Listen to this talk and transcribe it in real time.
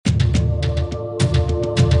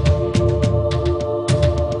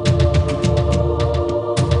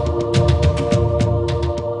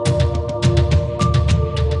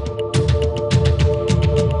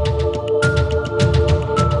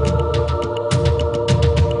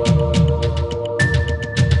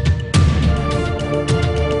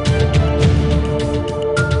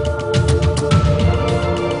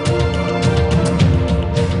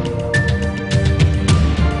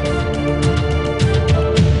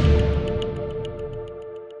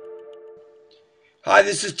Hi,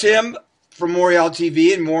 this is Tim from Moriel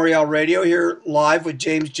TV and Moriel Radio here live with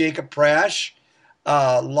James Jacob Prasch,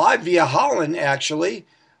 live via Holland, actually.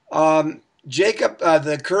 Jacob,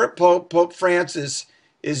 the current Pope, Pope Francis,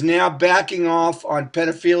 is now backing off on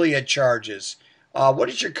pedophilia charges. What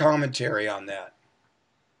is your commentary on that?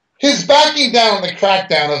 His backing down on the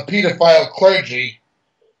crackdown of pedophile clergy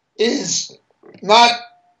is not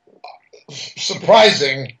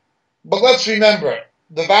surprising, but let's remember,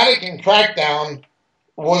 the Vatican crackdown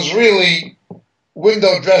was really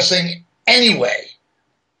window dressing anyway.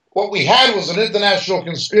 What we had was an international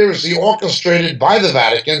conspiracy orchestrated by the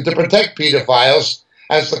Vatican to protect pedophiles,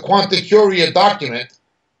 as the Quanta Curia document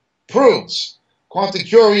proves. Quanta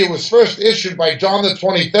Curia was first issued by John the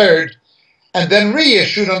 23rd and then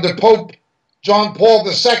reissued under Pope John Paul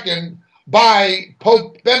II by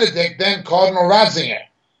Pope Benedict, then Cardinal Ratzinger.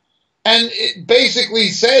 And it basically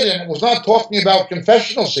said, and it was not talking about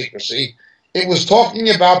confessional secrecy, it was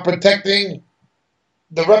talking about protecting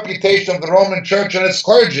the reputation of the Roman Church and its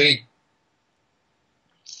clergy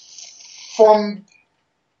from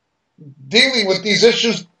dealing with these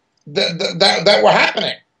issues that were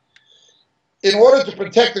happening. In order to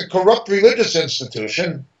protect a corrupt religious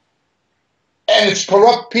institution and its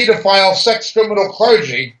corrupt pedophile sex criminal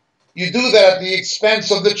clergy, you do that at the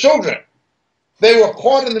expense of the children. They were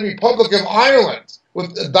caught in the Republic of Ireland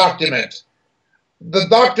with a document, the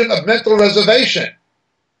doctrine of mental reservation,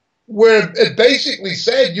 where it basically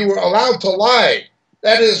said you were allowed to lie.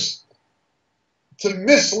 That is, to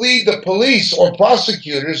mislead the police or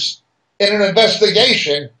prosecutors in an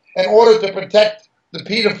investigation in order to protect the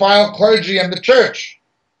pedophile clergy and the church.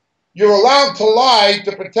 You're allowed to lie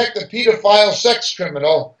to protect the pedophile sex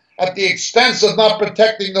criminal at the expense of not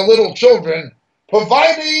protecting the little children,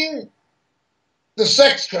 providing the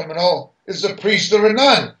sex criminal is a priest or a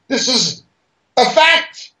nun. This is a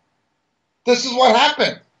fact. This is what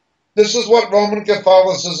happened. This is what Roman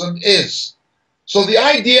Catholicism is. So the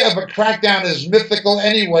idea of a crackdown is mythical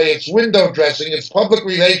anyway. It's window dressing. It's public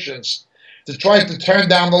relations to try to turn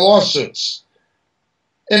down the lawsuits.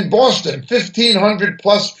 In Boston, 1,500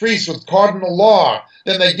 plus priests with cardinal law.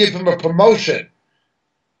 Then they give him a promotion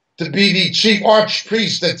to be the chief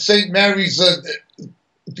archpriest at St. Mary's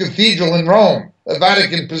Cathedral in Rome, a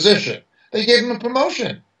Vatican position. They gave him a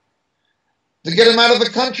promotion to get him out of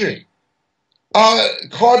the country.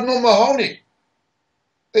 Cardinal Mahoney,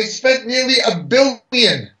 they spent nearly $1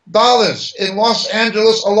 billion in Los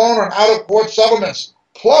Angeles alone on out-of-court settlements,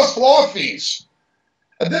 plus law fees.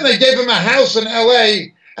 And then they gave him a house in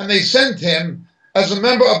LA, and they sent him as a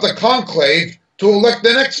member of the conclave to elect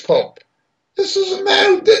the next pope. This is a man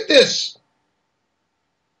who did this.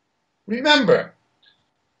 Remember,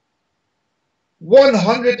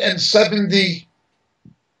 170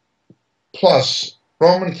 plus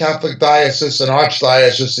Roman Catholic dioceses and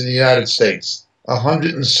archdioceses in the United States.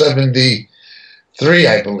 173,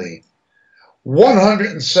 I believe.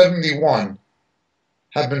 171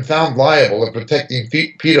 have been found liable of protecting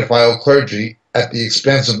pedophile clergy at the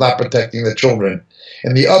expense of not protecting the children.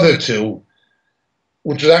 And the other two,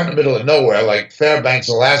 which is out in the middle of nowhere, like Fairbanks,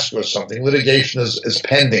 Alaska or something, litigation is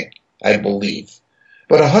pending, I believe.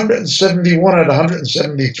 But 171 out of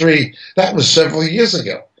 173, that was several years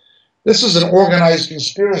ago. This is an organized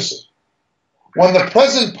conspiracy. When the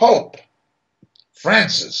present Pope,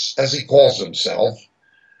 Francis, as he calls himself,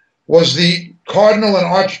 was the cardinal and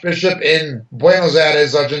archbishop in Buenos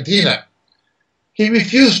Aires, Argentina, he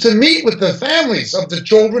refused to meet with the families of the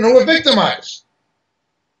children who were victimized.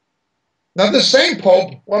 Now, the same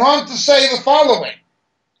Pope went on to say the following: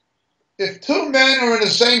 if two men are in a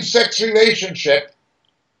same-sex relationship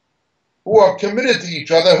who are committed to each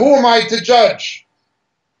other, who am I to judge?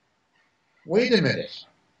 Wait a minute.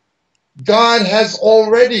 God has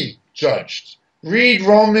already judged. Read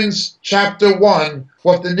Romans chapter 1,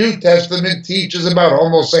 what the New Testament teaches about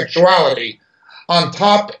homosexuality, on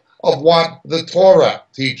top of what the Torah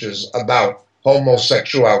teaches about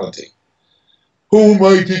homosexuality. Who am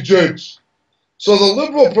I to judge? So the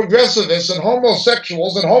liberal progressivists and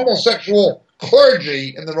homosexuals and homosexual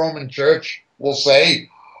clergy in the Roman Church will say,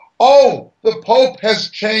 oh, the Pope has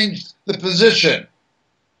changed the position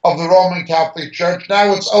of the Roman Catholic Church.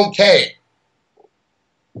 Now it's okay.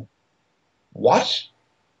 What?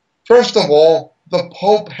 First of all, the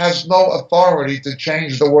Pope has no authority to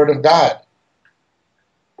change the Word of God.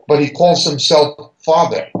 But he calls himself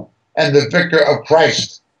Father and the Vicar of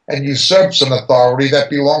Christ and usurps an authority that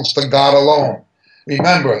belongs to God alone.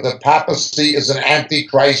 Remember, the papacy is an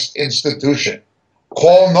antichrist institution.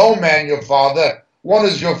 Call no man your father. One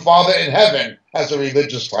is your Father in heaven, as a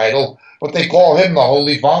religious title, but they call him the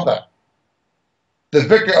Holy Father. the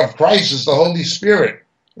vicar of Christ is the Holy Spirit.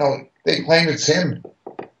 No, they claim it's him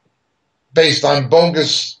based on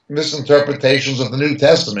bogus misinterpretations of the New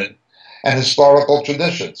Testament and historical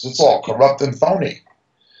traditions. It's all corrupt and phony.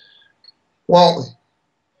 Well,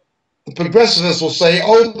 the progressivists will say,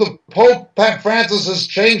 oh, the Pope Francis has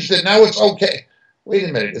changed it. Now it's okay. Wait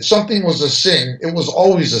a minute. If something was a sin, it was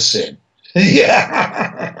always a sin.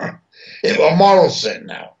 Yeah. A moral sin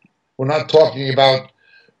now. We're not talking about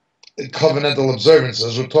covenantal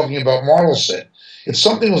observances. We're talking about moral sin. If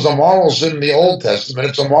something was a moral sin in the Old Testament,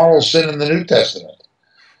 it's a moral sin in the New Testament.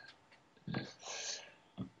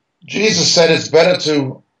 Jesus said it's better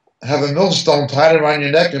to have a millstone tied around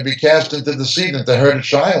your neck and be cast into the sea than to hurt a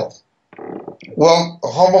child. Well,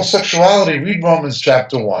 homosexuality, read Romans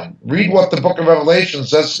chapter 1. Read what the book of Revelation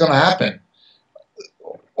says is going to happen.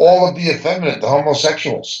 All of the effeminate, the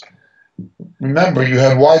homosexuals. Remember, you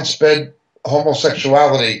had widespread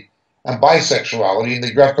homosexuality and bisexuality in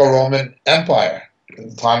the Greco-Roman Empire at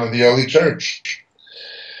the time of the early church.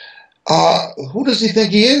 Who does he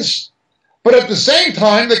think he is? But at the same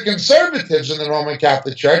time, the conservatives in the Roman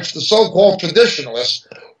Catholic Church, the so-called traditionalists,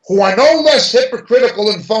 who are no less hypocritical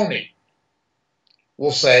and phony,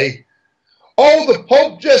 will say, oh, the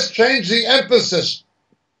Pope just changed the emphasis,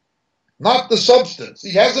 not the substance.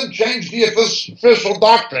 He hasn't changed the official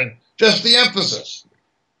doctrine, just the emphasis.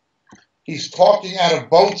 He's talking out of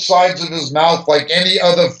both sides of his mouth like any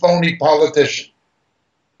other phony politician.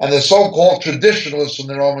 And the so-called traditionalists in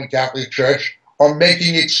the Roman Catholic Church are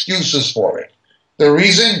making excuses for it. The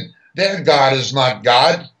reason? Their God is not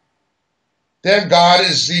God. Their God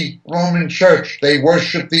is the Roman Church. They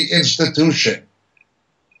worship the institution.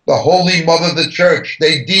 The Holy Mother, the Church.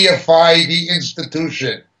 They deify the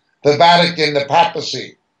institution. The Vatican, the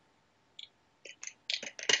papacy.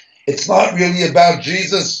 It's not really about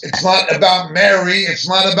Jesus. It's not about Mary. It's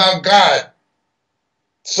not about God.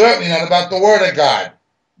 Certainly not about the Word of God.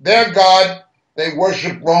 Their God, they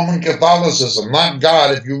worship Roman Catholicism, not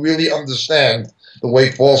God, if you really understand the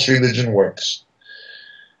way false religion works.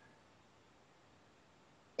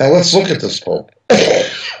 Now let's look at this Pope.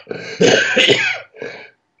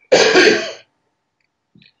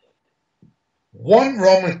 One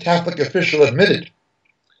Roman Catholic official admitted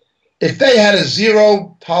if they had a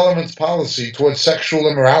zero tolerance policy towards sexual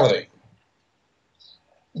immorality,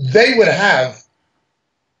 they would have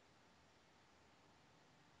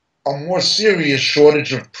a more serious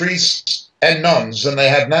shortage of priests and nuns than they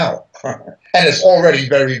have now. And it's already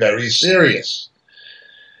very, very serious.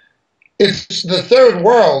 It's the third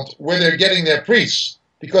world where they're getting their priests,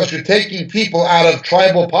 because you're taking people out of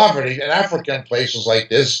tribal poverty in Africa and places like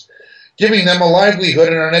this, giving them a livelihood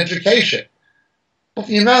and an education. But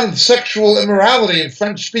the amount of sexual immorality in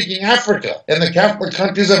French-speaking Africa, in the Catholic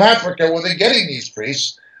countries of Africa where they're getting these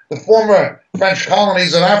priests, the former French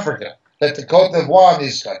colonies of Africa, like the Côte d'Ivoire in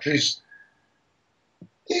these countries,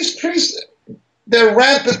 these priests, they're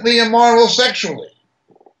rampantly immoral sexually.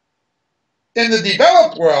 In the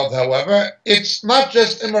developed world, however, it's not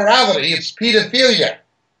just immorality, it's pedophilia.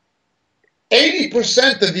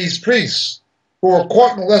 80% of these priests who are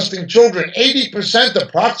caught molesting children, 80%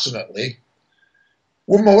 approximately,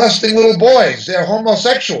 were molesting little boys. They're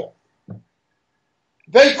homosexual.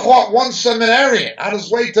 They caught one seminarian on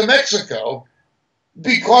his way to Mexico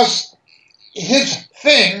because his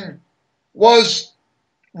thing was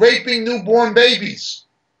raping newborn babies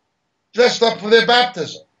dressed up for their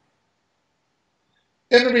baptism.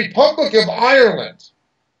 In the Republic of Ireland,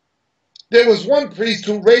 there was one priest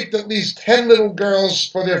who raped at least 10 little girls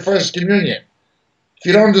for their first communion. If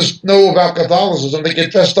you don't just know about Catholicism, they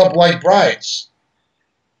get dressed up like brides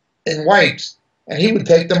in white, and he would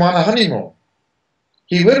take them on a honeymoon.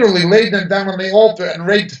 He literally laid them down on the altar and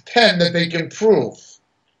raped 10 that they can prove.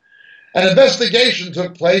 An investigation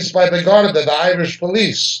took place by the Garda, the Irish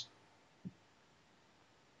police.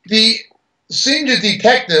 The senior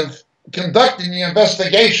detective conducting the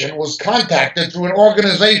investigation was contacted through an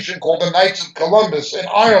organization called the Knights of Columbus in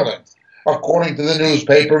Ireland, according to the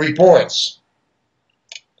newspaper reports.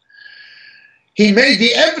 He made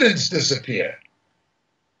the evidence disappear.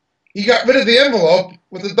 He got rid of the envelope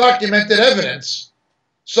with the documented evidence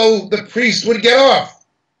so the priest would get off.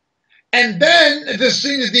 And then the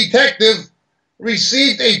senior detective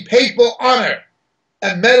received a papal honor,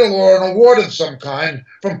 a medal or an award of some kind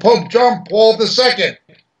from Pope John Paul II,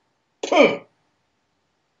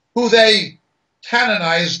 who they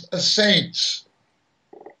canonized as saints.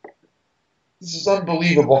 This is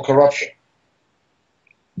unbelievable corruption.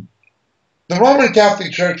 The Roman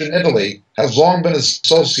Catholic Church in Italy has long been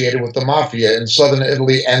associated with the mafia in southern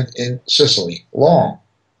Italy and in Sicily. Long.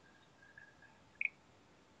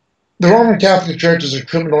 The Roman Catholic Church is a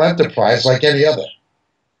criminal enterprise like any other.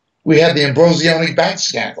 We had the Ambrosioni bank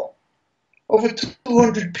scandal. Over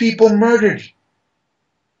 200 people murdered.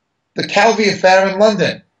 The Calvi affair in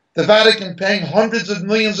London. The Vatican paying hundreds of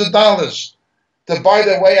millions of dollars to buy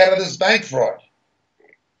their way out of this bank fraud.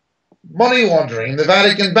 Money laundering in the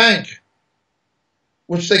Vatican Bank,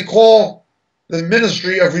 which they call the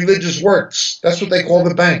Ministry of Religious Works. That's what they call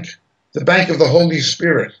the bank of the Holy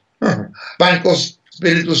Spirit. Banco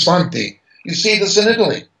Spiritu Santi. You see this in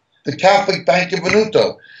Italy, the Catholic Bank of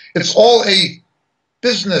Venuto. It's all a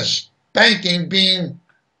business, banking being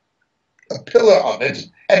a pillar of it,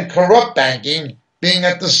 and corrupt banking being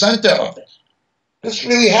at the center of it. This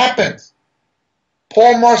really happened.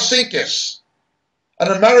 Paul Marcinkus,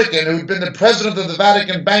 an American who had been the president of the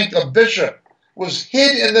Vatican Bank, a bishop, was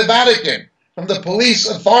hid in the Vatican from the police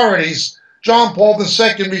authorities. John Paul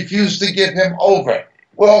II refused to give him over.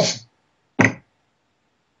 Well,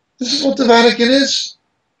 this is what the Vatican is.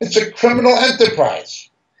 It's a criminal enterprise.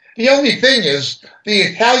 The only thing is, the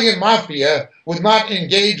Italian mafia would not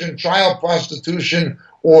engage in child prostitution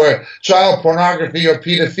or child pornography or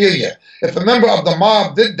pedophilia. If a member of the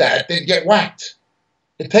mob did that, they'd get whacked.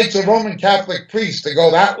 It takes a Roman Catholic priest to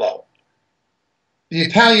go that low. The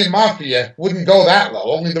Italian mafia wouldn't go that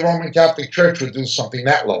low. Only the Roman Catholic Church would do something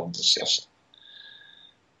that low and disgusting.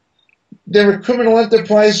 They're a criminal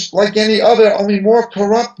enterprise like any other, only more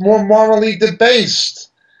corrupt, more morally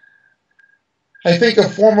debased. I think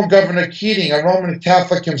of former Governor Keating, a Roman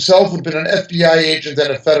Catholic himself, who'd been an FBI agent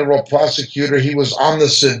and a federal prosecutor. He was on the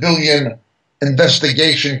Civilian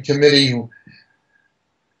Investigation Committee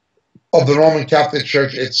of the Roman Catholic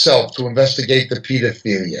Church itself to investigate the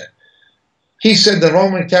pedophilia. He said the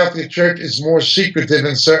Roman Catholic Church is more secretive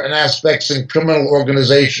in certain aspects in criminal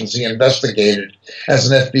organizations he investigated as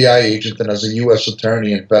an FBI agent and as a U.S.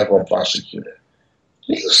 attorney and federal prosecutor.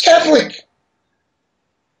 He was Catholic.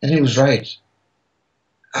 And he was right.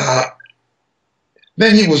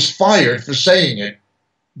 Then he was fired for saying it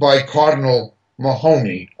by Cardinal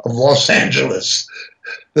Mahoney of Los Angeles,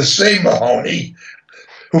 the same Mahoney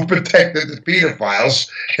who protected the pedophiles,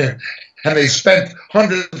 and they spent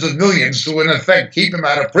hundreds of millions to, in effect, keep him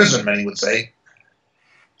out of prison, many would say.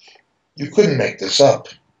 You couldn't make this up.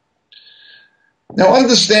 Now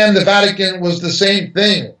understand, the Vatican was the same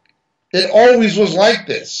thing. It always was like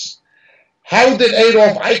this. How did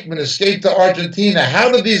Adolf Eichmann escape to Argentina?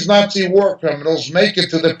 How did these Nazi war criminals make it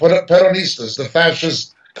to the Peronistas, the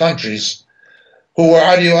fascist countries, who were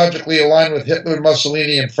ideologically aligned with Hitler,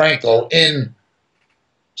 Mussolini, and Franco in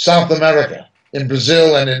South America, in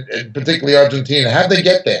Brazil, and in particularly Argentina? How'd they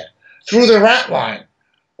get there? Through the rat line,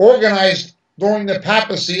 organized during the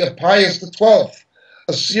papacy of Pius XII,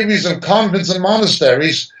 a series of convents and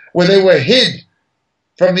monasteries where they were hid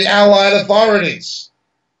from the Allied authorities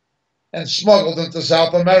and smuggled into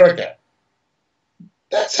South America.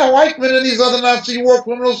 That's how Eichmann and these other Nazi war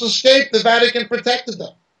criminals escaped. The Vatican protected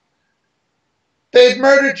them. They had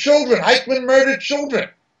murdered children. Eichmann murdered children.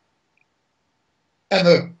 And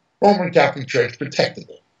the Roman Catholic Church protected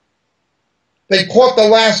them. They caught the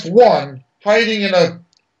last one hiding in a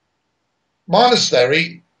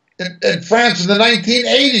monastery in France in the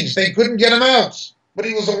 1980s. They couldn't get him out. But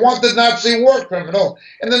he was a wanted Nazi war criminal.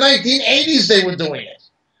 In the 1980s they were doing it.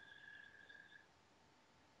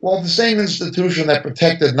 Well, the same institution that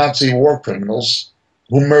protected Nazi war criminals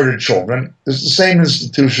who murdered children is the same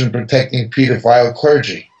institution protecting pedophile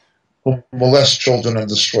clergy who molest children and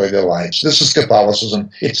destroy their lives. This is Catholicism.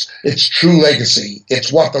 It's true legacy.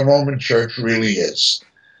 It's what the Roman Church really is.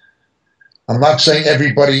 I'm not saying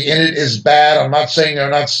everybody in it is bad. I'm not saying there are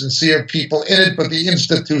not sincere people in it, but the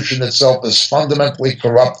institution itself is fundamentally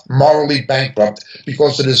corrupt, morally bankrupt,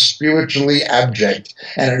 because it is spiritually abject,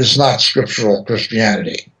 and it is not scriptural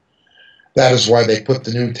Christianity. That is why they put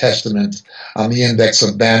the New Testament on the index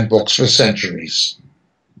of banned books for centuries.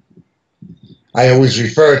 I always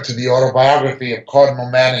refer to the autobiography of Cardinal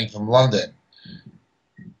Manning from London.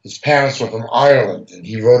 His parents were from Ireland, and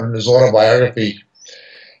he wrote in his autobiography,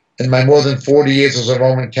 "In my more than 40 years as a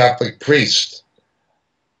Roman Catholic priest,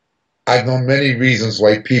 I've known many reasons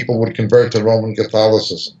why people would convert to Roman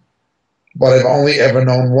Catholicism. But I've only ever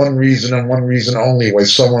known one reason, and one reason only, why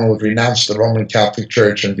someone would renounce the Roman Catholic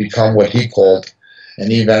Church and become what he called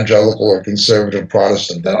an evangelical or conservative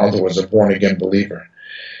Protestant, in other words, a born-again believer.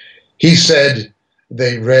 He said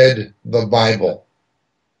they read the Bible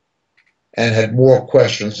and had more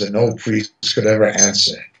questions than no priest could ever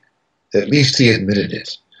answer. At least he admitted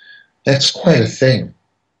it. That's quite a thing.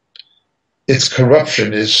 Its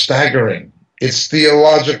corruption is staggering. Its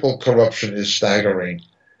theological corruption is staggering.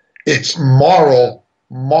 Its moral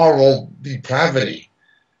depravity.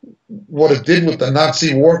 what it did with the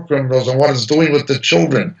Nazi war criminals and what it's doing with the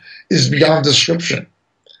children is beyond description.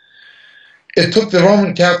 It took the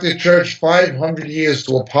Roman Catholic Church 500 years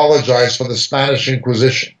to apologize for the Spanish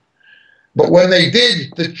Inquisition. But when they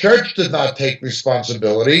did, the church did not take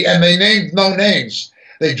responsibility, and they named no names.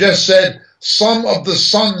 They just said, some of the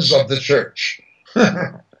sons of the church.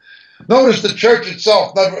 Notice the church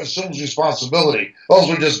itself never assumes responsibility. Those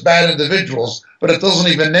were just bad individuals, but it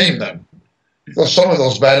doesn't even name them, because some of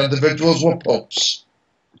those bad individuals were popes.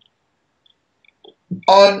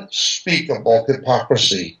 Unspeakable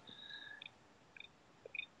hypocrisy.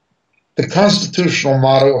 The constitutional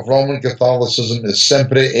motto of Roman Catholicism is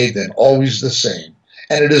sempre idem, always the same,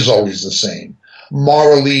 and it is always the same,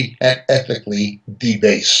 morally and ethically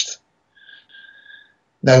debased.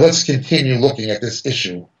 Now let's continue looking at this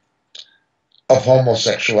issue of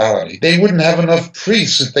homosexuality. They wouldn't have enough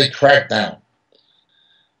priests if they cracked down.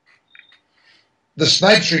 The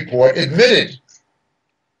Snipes report admitted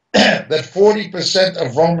that 40%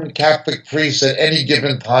 of Roman Catholic priests at any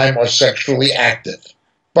given time are sexually active,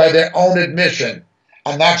 by their own admission,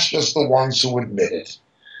 and that's just the ones who admit it.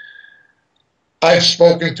 I've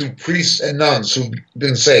spoken to priests and nuns who've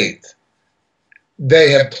been saved.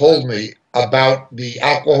 They have told me about the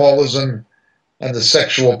alcoholism and the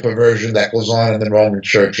sexual perversion that goes on in the Roman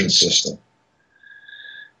Church and system.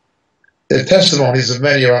 The testimonies of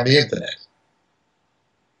many are on the internet.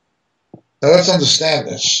 Now let's understand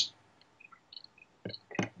this.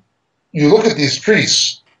 You look at these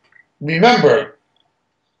priests, remember,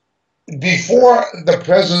 before the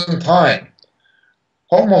present time,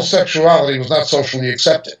 homosexuality was not socially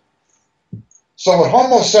accepted. So what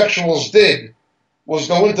homosexuals did was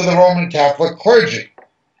go into the Roman Catholic clergy.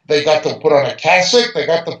 They got to put on a cassock, they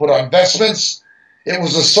got to put on vestments. It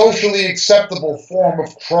was a socially acceptable form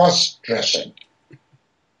of cross-dressing.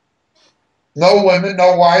 No women,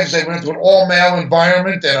 no wives, they went into an all-male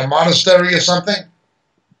environment in a monastery or something.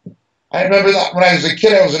 I remember that when I was a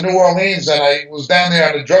kid, I was in New Orleans, and I was down there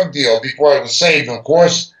on a drug deal before I was saved, of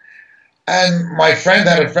course. And my friend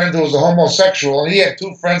had a friend who was a homosexual, and he had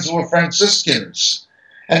two friends who were Franciscans.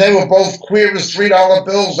 And they were both queer as $3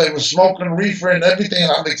 bills. They were smoking reefer and everything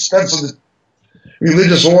on the expense of the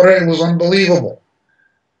religious order. It was unbelievable.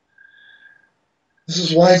 This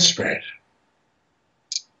is widespread.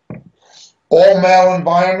 All-male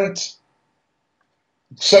environment,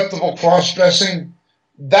 acceptable cross-dressing.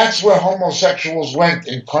 That's where homosexuals went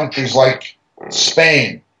in countries like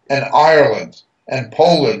Spain and Ireland and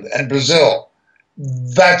Poland and Brazil.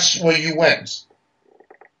 That's where you went.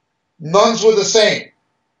 Nuns were the same.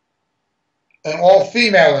 An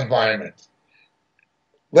all-female environment.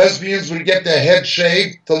 Lesbians would get their heads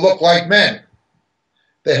shaved to look like men.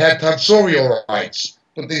 They had tonsorial rights,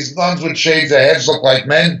 but these nuns would shave their heads, look like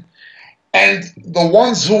men. And the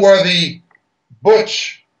ones who were the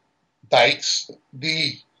butch dykes,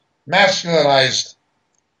 the masculinized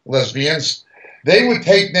lesbians, they would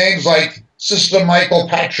take names like Sister Michael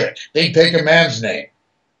Patrick. They'd take a man's name.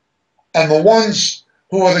 And the ones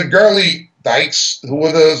who were the girly dykes, who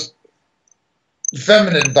were the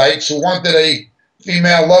feminine dykes, who wanted a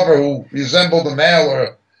female lover who resembled a male,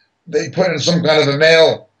 or they put in some kind of a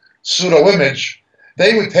male pseudo-image,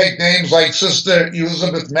 they would take names like Sister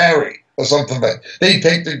Elizabeth Mary or something like that. They'd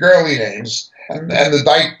take the girly names, and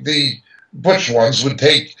the butch ones would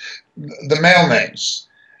take the male names.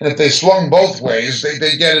 And if they swung both ways,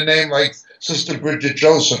 they'd get a name like Sister Bridget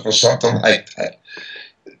Joseph or something like that.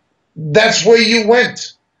 That's where you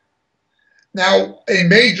went. Now, a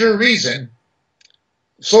major reason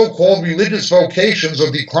so-called religious vocations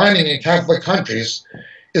are declining in Catholic countries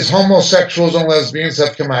is homosexuals and lesbians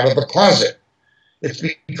have come out of the closet. It's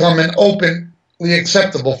become an openly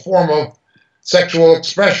acceptable form of sexual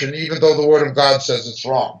expression, even though the Word of God says it's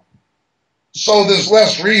wrong. So there's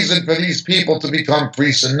less reason for these people to become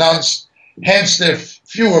priests and nuns, hence there are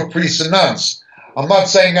fewer priests and nuns. I'm not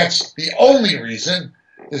saying that's the only reason.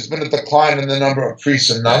 There's been a decline in the number of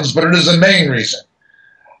priests and nuns, but it is a main reason.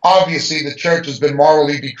 Obviously, the church has been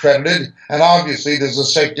morally decredited, and obviously there's a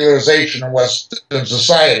secularization in Western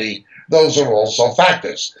society. Those are also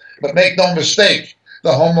factors. But make no mistake,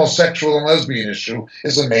 the homosexual and lesbian issue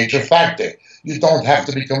is a major factor. You don't have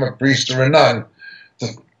to become a priest or a nun to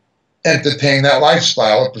entertain that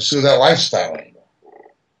lifestyle or pursue that lifestyle anymore.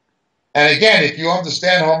 And again, if you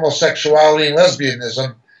understand homosexuality and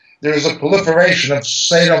lesbianism, there is a proliferation of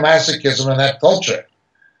sadomasochism in that culture.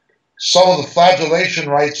 So the flagellation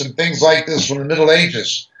rites and things like this from the Middle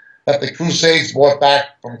Ages that the Crusades brought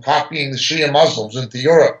back from copying the Shia Muslims into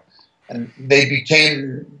Europe, and they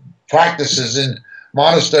became practices in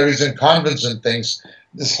monasteries and convents and things,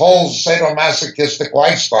 this whole sadomasochistic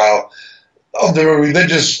lifestyle under a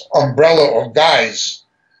religious umbrella or guise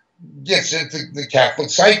gets into the Catholic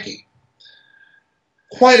psyche.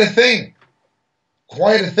 Quite a thing.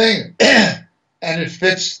 Quite a thing. And it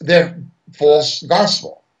fits their false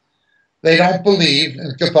gospel. They don't believe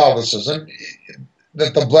in Catholicism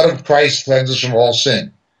that the blood of Christ cleanses from all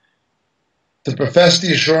sin. To profess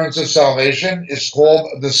the assurance of salvation is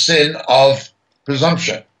called the sin of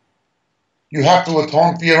presumption. You have to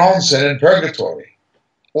atone for your own sin in purgatory,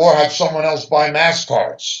 or have someone else buy mass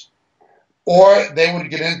cards, or they would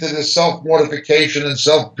get into this self-mortification and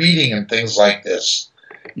self-beating and things like this.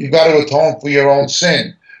 You've got to atone for your own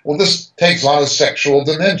sin. Well, this takes on a sexual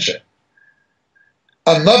dimension.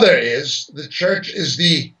 Another is the church is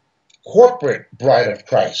the corporate bride of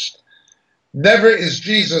Christ. Never is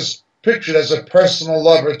Jesus pictured as a personal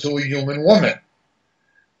lover to a human woman.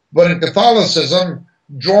 But in Catholicism,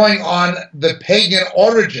 drawing on the pagan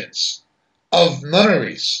origins of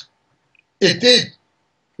nunneries, it did.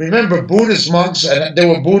 Remember, Buddhist monks, and there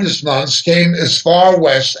were Buddhist nuns, came as far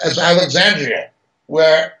west as Alexandria,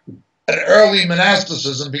 where an early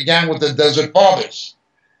monasticism began with the Desert Fathers.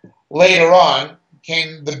 Later on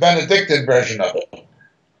came the Benedictine version of it.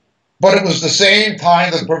 But it was the same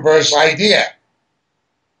kind of perverse idea.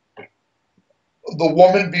 The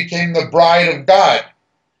woman became the bride of God,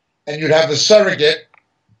 and you'd have a surrogate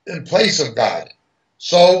in place of God.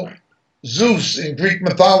 So Zeus in Greek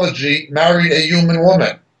mythology married a human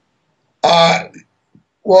woman.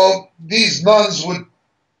 Well, these nuns would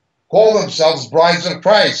call themselves brides of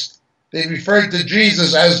Christ. They referred to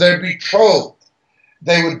Jesus as their betrothed.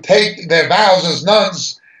 They would take their vows as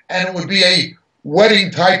nuns, and it would be a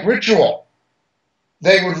wedding-type ritual.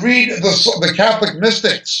 They would read, the Catholic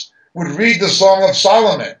mystics would read the Song of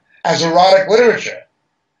Solomon as erotic literature.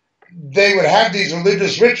 They would have these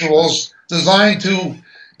religious rituals designed to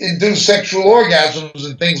induce sexual orgasms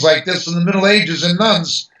and things like this in the Middle Ages in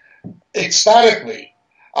nuns, ecstatically.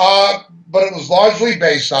 But it was largely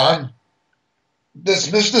based on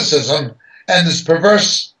this mysticism and this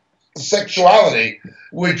perverse sexuality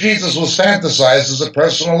where Jesus was fantasized as a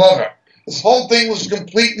personal lover. This whole thing was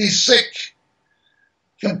completely sick.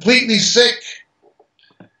 Completely sick.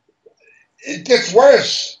 It gets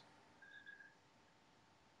worse.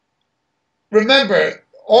 Remember,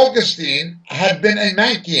 Augustine had been a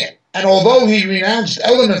Manichaean, and although he renounced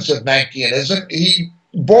elements of Manichaeanism, he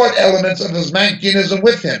brought elements of his Manichaeanism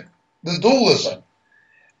with him, the dualism.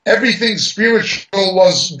 Everything spiritual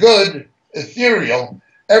was good, ethereal.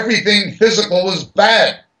 Everything physical was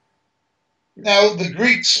bad. Now, the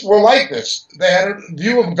Greeks were like this. They had a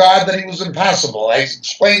view of God that he was impassible. I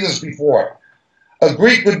explained this before. A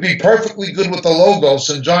Greek would be perfectly good with the Logos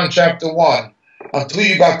in John chapter 1 until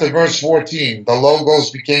you got to verse 14. The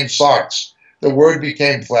Logos became sarx. The Word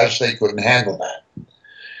became flesh. They couldn't handle that.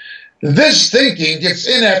 This thinking gets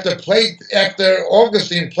in after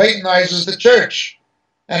Augustine Platonizes the church,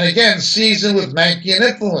 and again seasoned with Manichaean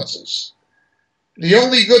influences. The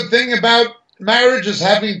only good thing about marriage is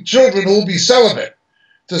having children who will be celibate.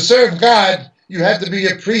 To serve God, you had to be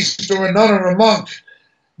a priest or a nun or a monk.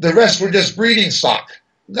 The rest were just breeding stock.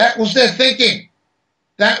 That was their thinking.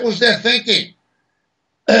 That was their thinking.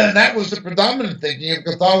 That was the predominant thinking of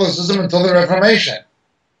Catholicism until the Reformation.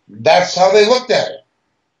 That's how they looked at it.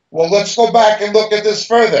 Well, let's go back and look at this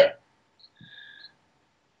further.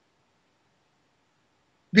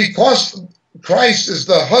 Because Christ is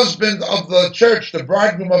the husband of the church, the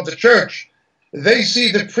bridegroom of the church, they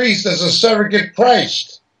see the priest as a surrogate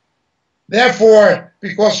Christ. Therefore,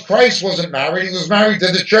 because Christ wasn't married, he was married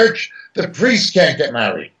to the church, the priest can't get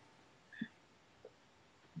married.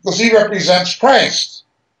 Because he represents Christ.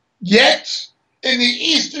 Yet, in the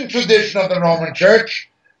Eastern tradition of the Roman Church,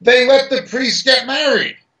 they let the priest get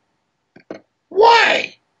married.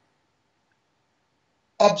 Why?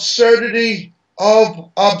 Absurdity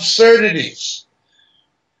of absurdities.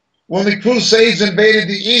 When the Crusades invaded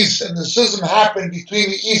the East and the schism happened between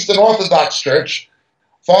the Eastern Orthodox Church,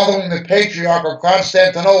 following the Patriarch of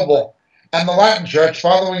Constantinople, and the Latin Church,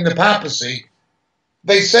 following the papacy,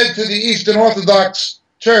 they said to the Eastern Orthodox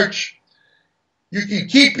Church, you can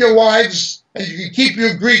keep your wives and you can keep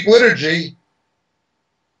your Greek liturgy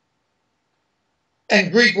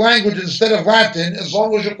and Greek language instead of Latin as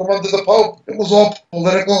long as you come under the Pope. It was all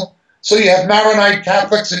political. So you have Maronite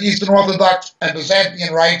Catholics and Eastern Orthodox and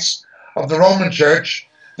Byzantine rites of the Roman Church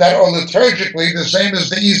that are liturgically the same as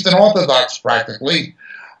the Eastern Orthodox practically.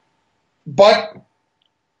 But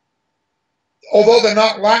although they're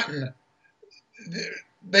not Latin,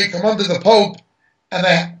 they come under the Pope and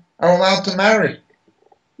they are allowed to marry.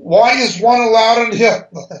 Why is one allowed and the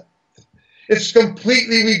other? It's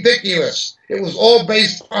completely ridiculous. It was all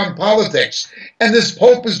based on politics. And this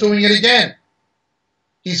Pope is doing it again.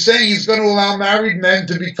 He's saying he's going to allow married men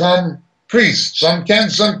to become priests. Some can,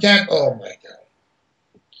 some can't. Oh my God.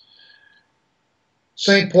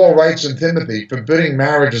 St. Paul writes in Timothy, forbidding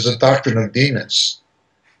marriage is a doctrine of demons.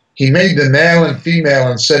 He made the male and female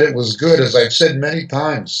and said it was good, as I've said many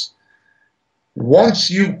times. Once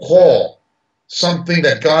you call something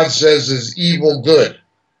that God says is evil good,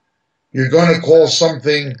 you're going to call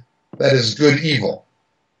something that is good evil.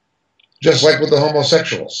 Just like with the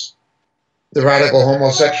homosexuals, the radical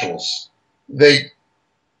homosexuals. They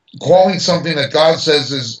calling something that God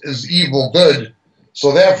says is evil good.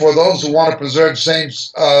 So therefore, those who want to preserve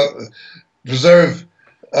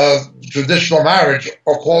traditional marriage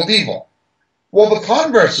are called evil. Well, the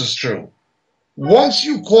converse is true. Once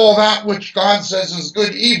you call that which God says is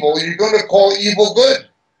good evil, you're going to call evil good.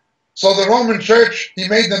 So the Roman Church, he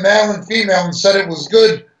made the male and female and said it was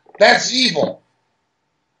good. That's evil.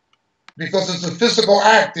 Because it's a physical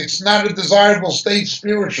act. It's not a desirable state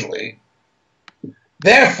spiritually.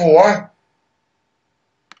 Therefore,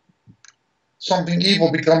 something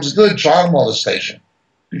evil becomes good. Child molestation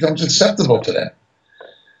becomes acceptable to them.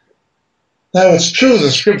 Now, it's true,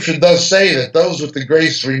 the scripture does say that those with the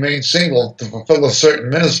grace to remain single to fulfill a certain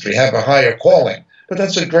ministry have a higher calling, but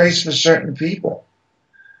that's a grace for certain people.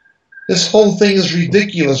 This whole thing is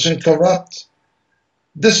ridiculous and corrupt.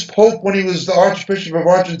 This Pope, when he was the Archbishop of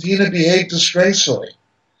Argentina, behaved disgracefully.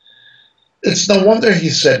 It's no wonder he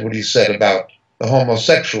said what he said about the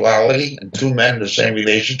homosexuality and two men in the same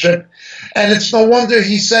relationship, and it's no wonder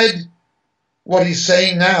he said what he's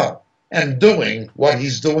saying now and doing what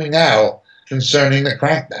he's doing now concerning the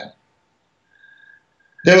crackdown.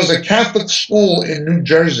 There was a Catholic school in New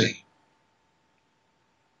Jersey,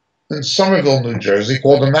 in Somerville, New Jersey,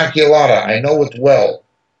 called Immaculata. I know it well.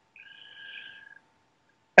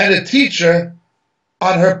 And a teacher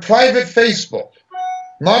on her private Facebook,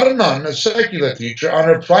 not a nun, a secular teacher, on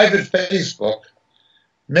her private Facebook,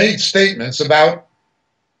 made statements about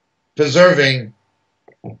preserving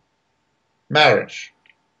marriage.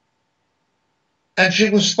 And she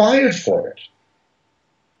was fired for it.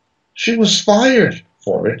 She was fired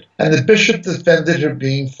for it, and the bishop defended her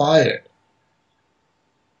being fired.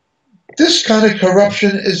 This kind of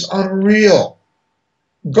corruption is unreal.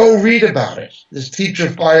 Go read about it. This teacher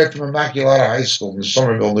fired from Immaculata High School in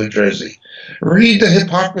Somerville, New Jersey. Read the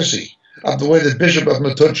hypocrisy of the way the Bishop of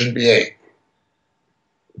Metuchen behaved.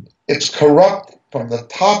 It's corrupt from the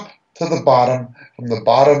top to the bottom, from the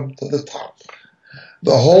bottom to the top.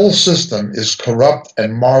 The whole system is corrupt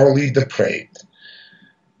and morally depraved.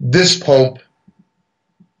 This Pope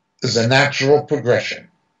is a natural progression,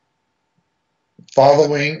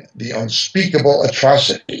 following the unspeakable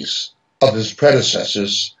atrocities of his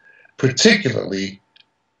predecessors, particularly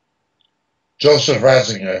Joseph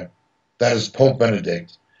Ratzinger, that is Pope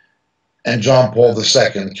Benedict, and John Paul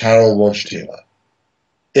II, Karol Wojtyla.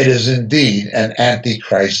 It is indeed an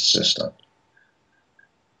antichrist system.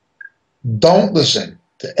 Don't listen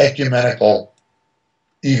to ecumenical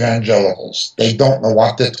evangelicals. They don't know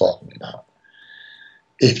what they're talking about.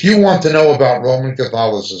 If you want to know about Roman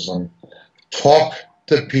Catholicism, talk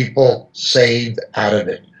to people saved out of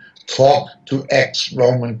it. Talk to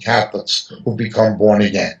ex-Roman Catholics who become born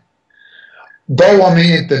again. Go on the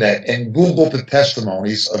internet and Google the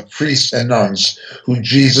testimonies of priests and nuns who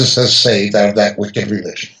Jesus has saved out of that wicked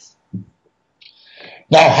religion.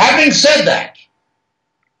 Now, having said that,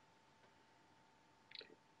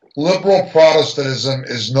 liberal Protestantism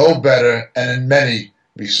is no better and in many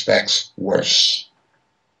respects worse.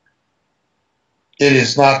 It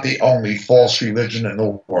is not the only false religion in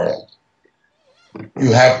the world.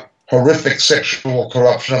 You have horrific sexual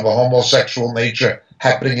corruption of a homosexual nature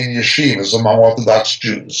happening in yeshivas among Orthodox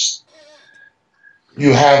Jews.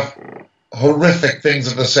 You have horrific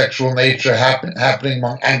things of a sexual nature happening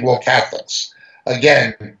among Anglo-Catholics,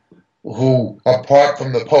 again, who, apart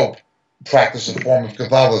from the Pope, practice a form of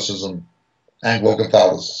Catholicism,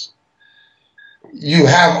 Anglo-Catholicism. You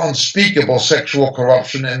have unspeakable sexual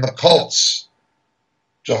corruption in the cults,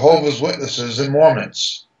 Jehovah's Witnesses and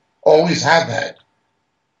Mormons, always have had.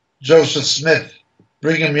 Joseph Smith,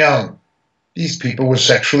 Brigham Young, these people were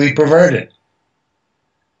sexually perverted.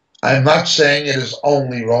 I'm not saying it is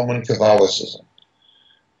only Roman Catholicism,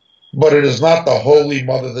 but it is not the Holy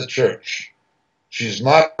Mother of the Church. She's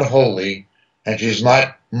not holy, and she's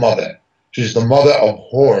not mother. She's the mother of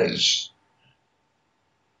whores.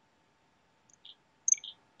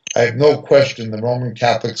 I have no question the Roman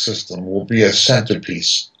Catholic system will be a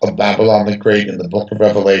centerpiece of Babylon the Great in the book of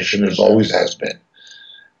Revelation, as always has been,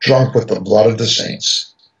 drunk with the blood of the saints.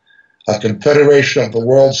 a confederation of the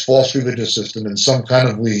world's false religious system in some kind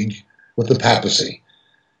of league with the papacy,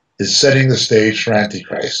 is setting the stage for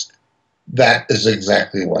Antichrist. That is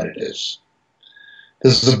exactly what it is.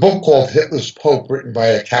 There's a book called Hitler's Pope written by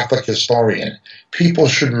a Catholic historian. People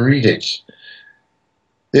should read it.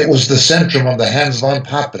 It was the centrum of the Hans von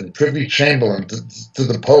Papen, Privy Chamberlain to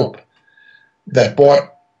the Pope, that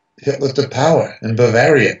brought Hitler to power in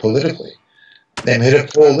Bavaria politically. They made a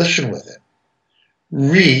coalition with him.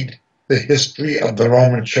 Read the history of the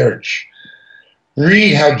Roman Church.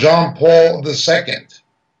 Read how John Paul II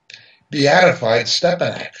beatified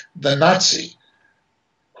Stepanek, the Nazi,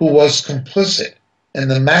 who was complicit in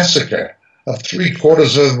the massacre of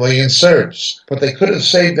 750,000 Serbs. But they could have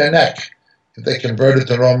saved their neck if they converted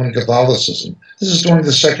to Roman Catholicism. This is during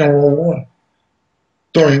the Second World War,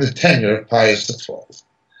 during the tenure of Pius XII.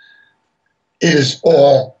 It is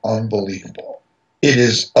all unbelievable. It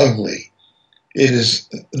is ugly. It is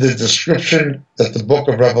the description that the book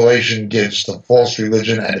of Revelation gives to false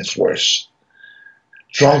religion at its worst.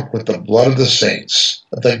 Drunk with the blood of the saints,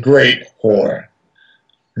 the great whore.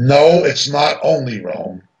 No, it's not only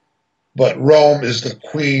Rome, but Rome is the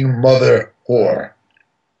queen mother whore.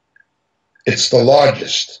 It's the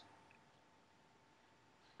largest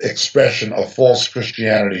expression of false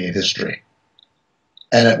Christianity in history,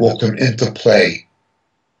 and it will come into play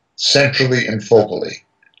centrally and focally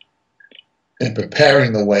in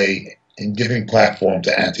preparing the way and giving platform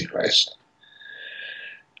to Antichrist.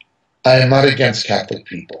 I am not against Catholic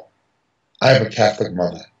people. I have a Catholic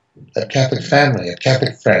mother, a Catholic family, a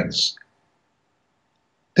Catholic friends.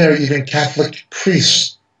 There are even Catholic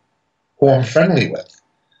priests who I'm friendly with.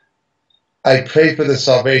 I pray for the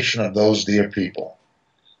salvation of those dear people.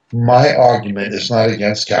 My argument is not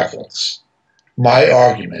against Catholics. My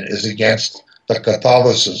argument is against the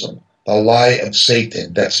Catholicism, the lie of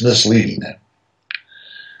Satan that's misleading them.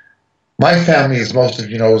 My family, as most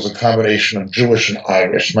of you know, is a combination of Jewish and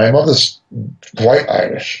Irish. My mother's white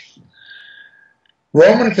Irish.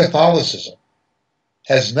 Roman Catholicism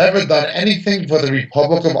has never done anything for the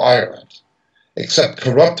Republic of Ireland except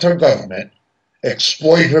corrupt her government,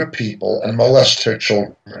 exploit her people, and molest her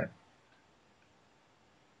children.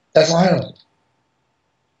 That's Ireland.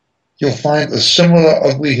 You'll find a similar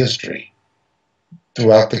ugly history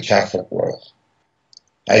throughout the Catholic world.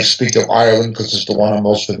 I speak of Ireland because it's the one I'm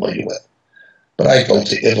most familiar with. But I go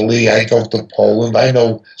to Italy, I go to Poland, I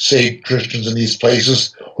know saved Christians in these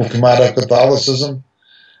places who come out of Catholicism.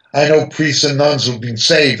 I know priests and nuns who've been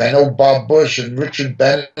saved. I know Bob Bush and Richard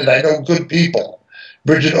Bennett. I know good people.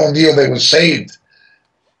 Bridget O'Neill, they were saved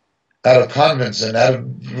out of convents and out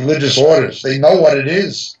of religious orders. They know what it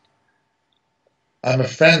is. I'm a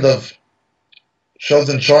friend of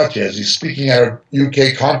Sheldon Chartiers. He's speaking at a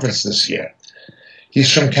UK conference this year.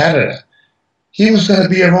 He's from Canada. He was going to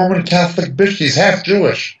be a Roman Catholic bishop. He's half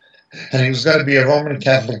Jewish. And he was going to be a Roman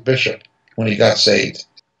Catholic bishop when he got saved.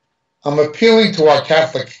 I'm appealing to our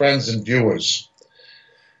Catholic friends and viewers.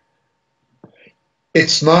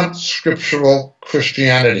 It's not scriptural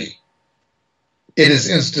Christianity. It is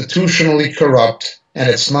institutionally corrupt, and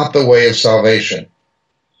it's not the way of salvation.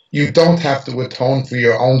 You don't have to atone for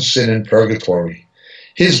your own sin in purgatory.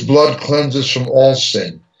 His blood cleanses from all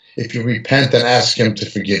sin if you repent and ask him to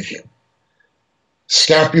forgive you.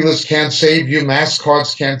 Scapulars can't save you. Mass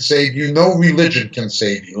cards can't save you. No religion can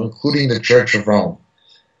save you, including the Church of Rome.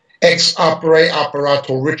 Ex opere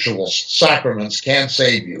operato rituals, sacraments can't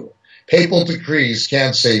save you. Papal decrees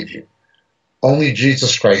can't save you. Only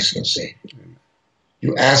Jesus Christ can save you.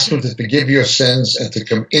 You ask him to forgive your sins and to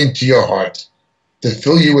come into your heart, to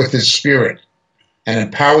fill you with his Spirit, and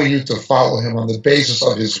empower you to follow him on the basis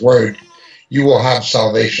of his word. You will have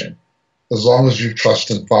salvation as long as you trust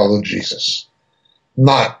and follow Jesus.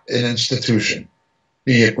 Not an institution,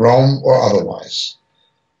 be it Rome or otherwise.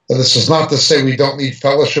 Now, this is not to say we don't need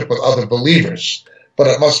fellowship with other believers, but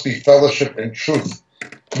it must be fellowship in truth,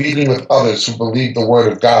 meeting with others who believe the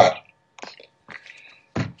word of God.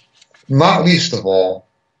 Not least of all,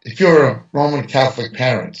 if you're a Roman Catholic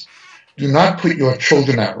parent, do not put your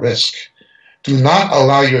children at risk. Do not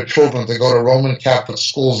allow your children to go to Roman Catholic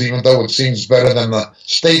schools, even though it seems better than the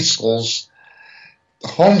state schools,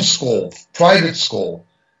 homeschool, private school.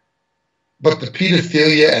 But the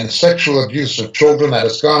pedophilia and sexual abuse of children that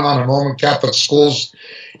has gone on in Roman Catholic schools,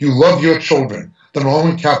 you love your children. The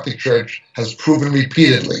Roman Catholic Church has proven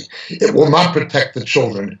repeatedly it will not protect the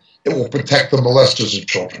children, it will protect the molesters of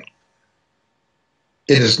children.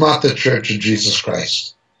 It is not the Church of Jesus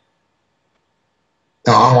Christ.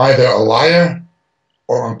 Now, I'm either a liar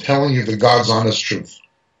or I'm telling you the God's honest truth.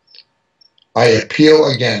 I appeal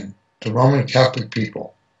again to Roman Catholic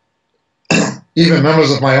people. even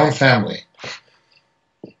members of my own family.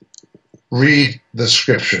 Read the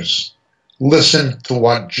scriptures. Listen to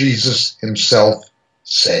what Jesus himself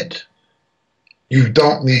said. You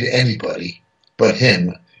don't need anybody but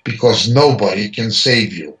him, because nobody can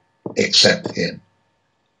save you except him.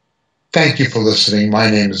 Thank you for listening. My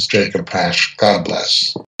name is Jacob Prasch. God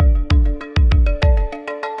bless.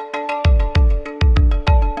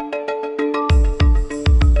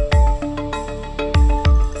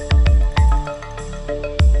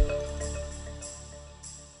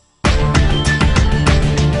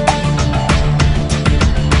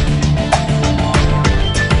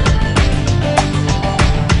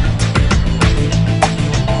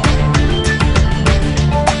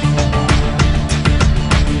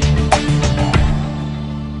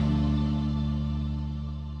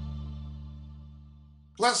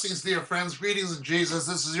 Blessings, dear friends. Greetings in Jesus.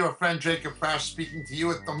 This is your friend Jacob Prasch speaking to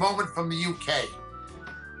you at the moment from the UK.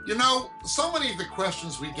 You know, so many of the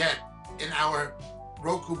questions we get in our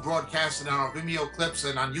Roku broadcasts and our Vimeo clips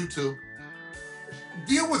and on YouTube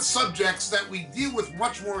deal with subjects that we deal with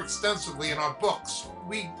much more extensively in our books.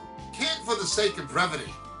 We can't, for the sake of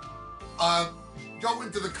brevity, go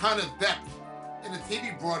into the kind of depth in a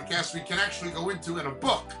TV broadcast we can actually go into in a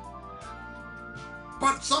book.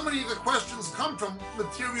 But so many of the questions come from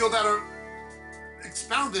material that are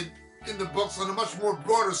expounded in the books on a much more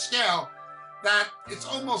broader scale that it's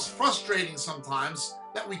almost frustrating sometimes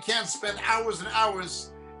that we can't spend hours and hours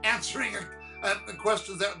answering the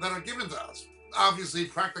questions that are given to us. Obviously,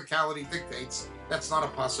 practicality dictates that's not a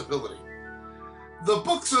possibility. The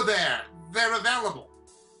books are there. They're available.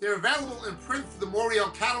 They're available in print through the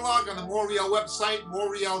Moriel catalog on the Moriel website,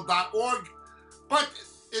 moriel.org. But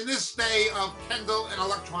in this day of Kindle and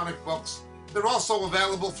electronic books, they're also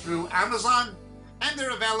available through Amazon, and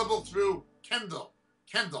they're available through Kindle.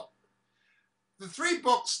 The three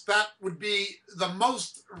books that would be the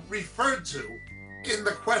most referred to in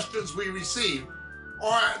the questions we receive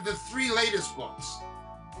are the three latest books.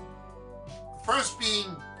 First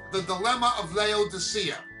being The Dilemma of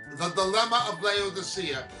Laodicea. The Dilemma of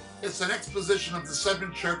Laodicea. It's an exposition of the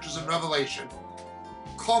seven churches in Revelation,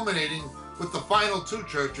 culminating with the final two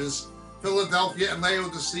churches, Philadelphia and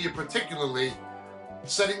Laodicea particularly,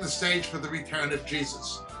 setting the stage for the return of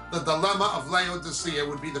Jesus. The Dilemma of Laodicea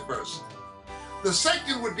would be the first. The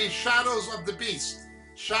second would be Shadows of the Beast.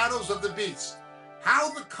 Shadows of the Beast. How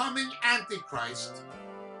the coming Antichrist,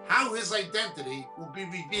 how his identity will be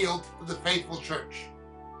revealed to the faithful church.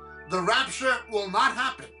 The rapture will not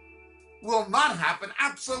happen. Will not happen,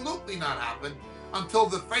 absolutely not happen, until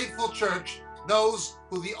the faithful church knows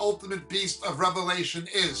who the ultimate beast of Revelation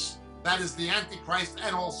is. That is the Antichrist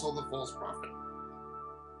and also the false prophet.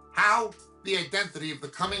 How the identity of the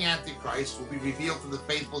coming Antichrist will be revealed to the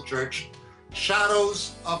faithful church.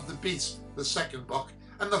 Shadows of the Beast, the second book.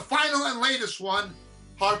 And the final and latest one,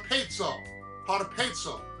 Harpazo.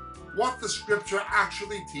 What the scripture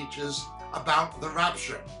actually teaches about the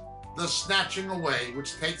rapture, the snatching away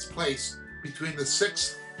which takes place between the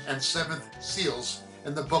 6th and 7th seals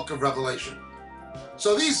in the book of Revelation.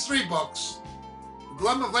 So these three books, The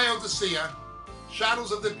Dilemma of Laodicea,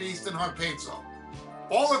 Shadows of the Beast, and Harpazo,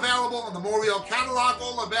 all available on the Moriel catalog,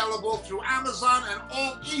 all available through Amazon, and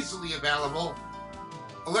all easily available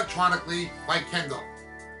electronically by Kindle.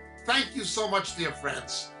 Thank you so much, dear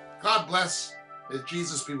friends. God bless. May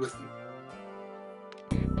Jesus be with you.